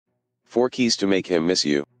4 keys to make him miss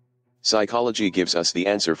you. Psychology gives us the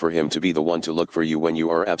answer for him to be the one to look for you when you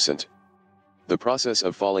are absent. The process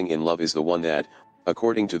of falling in love is the one that,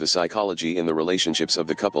 according to the psychology in the relationships of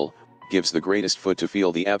the couple, gives the greatest foot to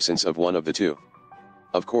feel the absence of one of the two.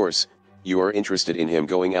 Of course, you are interested in him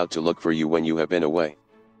going out to look for you when you have been away.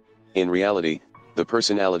 In reality, the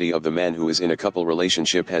personality of the man who is in a couple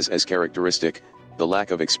relationship has as characteristic, the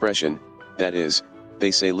lack of expression, that is,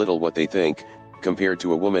 they say little what they think, compared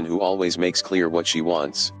to a woman who always makes clear what she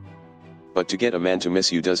wants. But to get a man to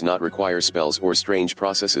miss you does not require spells or strange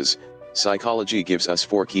processes. Psychology gives us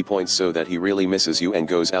 4 key points so that he really misses you and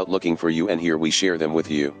goes out looking for you, and here we share them with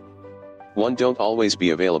you. 1. Don't always be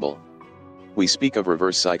available. We speak of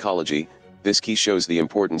reverse psychology. This key shows the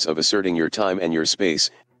importance of asserting your time and your space,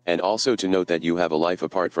 and also to note that you have a life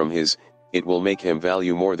apart from his. It will make him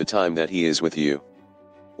value more the time that he is with you.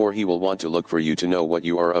 Or he will want to look for you to know what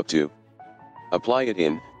you are up to. Apply it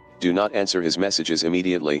in. Do not answer his messages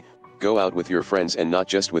immediately. Go out with your friends and not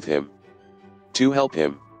just with him. 2. Help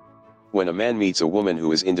him. When a man meets a woman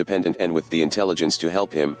who is independent and with the intelligence to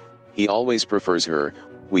help him, he always prefers her.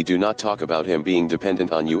 We do not talk about him being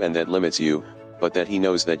dependent on you and that limits you, but that he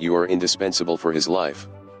knows that you are indispensable for his life.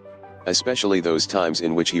 Especially those times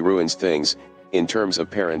in which he ruins things, in terms of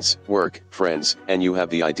parents, work, friends, and you have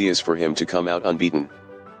the ideas for him to come out unbeaten.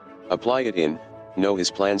 Apply it in. Know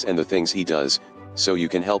his plans and the things he does, so you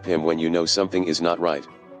can help him when you know something is not right.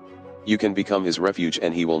 You can become his refuge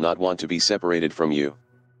and he will not want to be separated from you.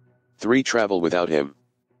 3. Travel without him.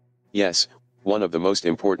 Yes, one of the most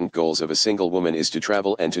important goals of a single woman is to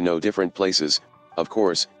travel and to know different places. Of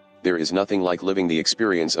course, there is nothing like living the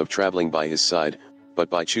experience of traveling by his side, but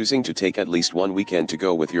by choosing to take at least one weekend to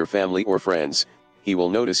go with your family or friends, he will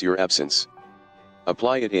notice your absence.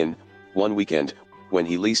 Apply it in. 1 weekend, when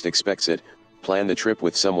he least expects it, plan the trip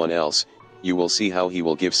with someone else. You will see how he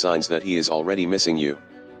will give signs that he is already missing you.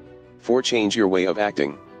 4. Change your way of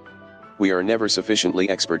acting. We are never sufficiently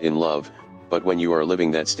expert in love, but when you are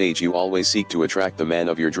living that stage you always seek to attract the man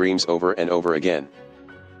of your dreams over and over again.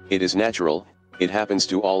 It is natural, it happens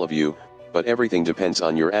to all of you, but everything depends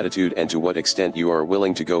on your attitude and to what extent you are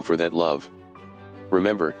willing to go for that love.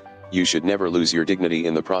 Remember, you should never lose your dignity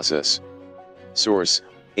in the process. Source: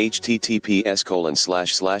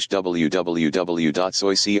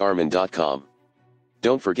 https://www.soycarmen.com.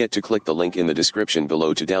 Don't forget to click the link in the description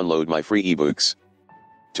below to download my free ebooks.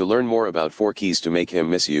 To learn more about 4 keys to make him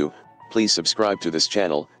miss you, please subscribe to this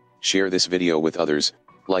channel, share this video with others,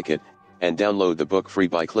 like it, and download the book free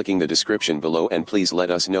by clicking the description below, and please let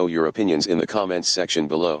us know your opinions in the comments section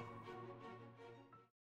below.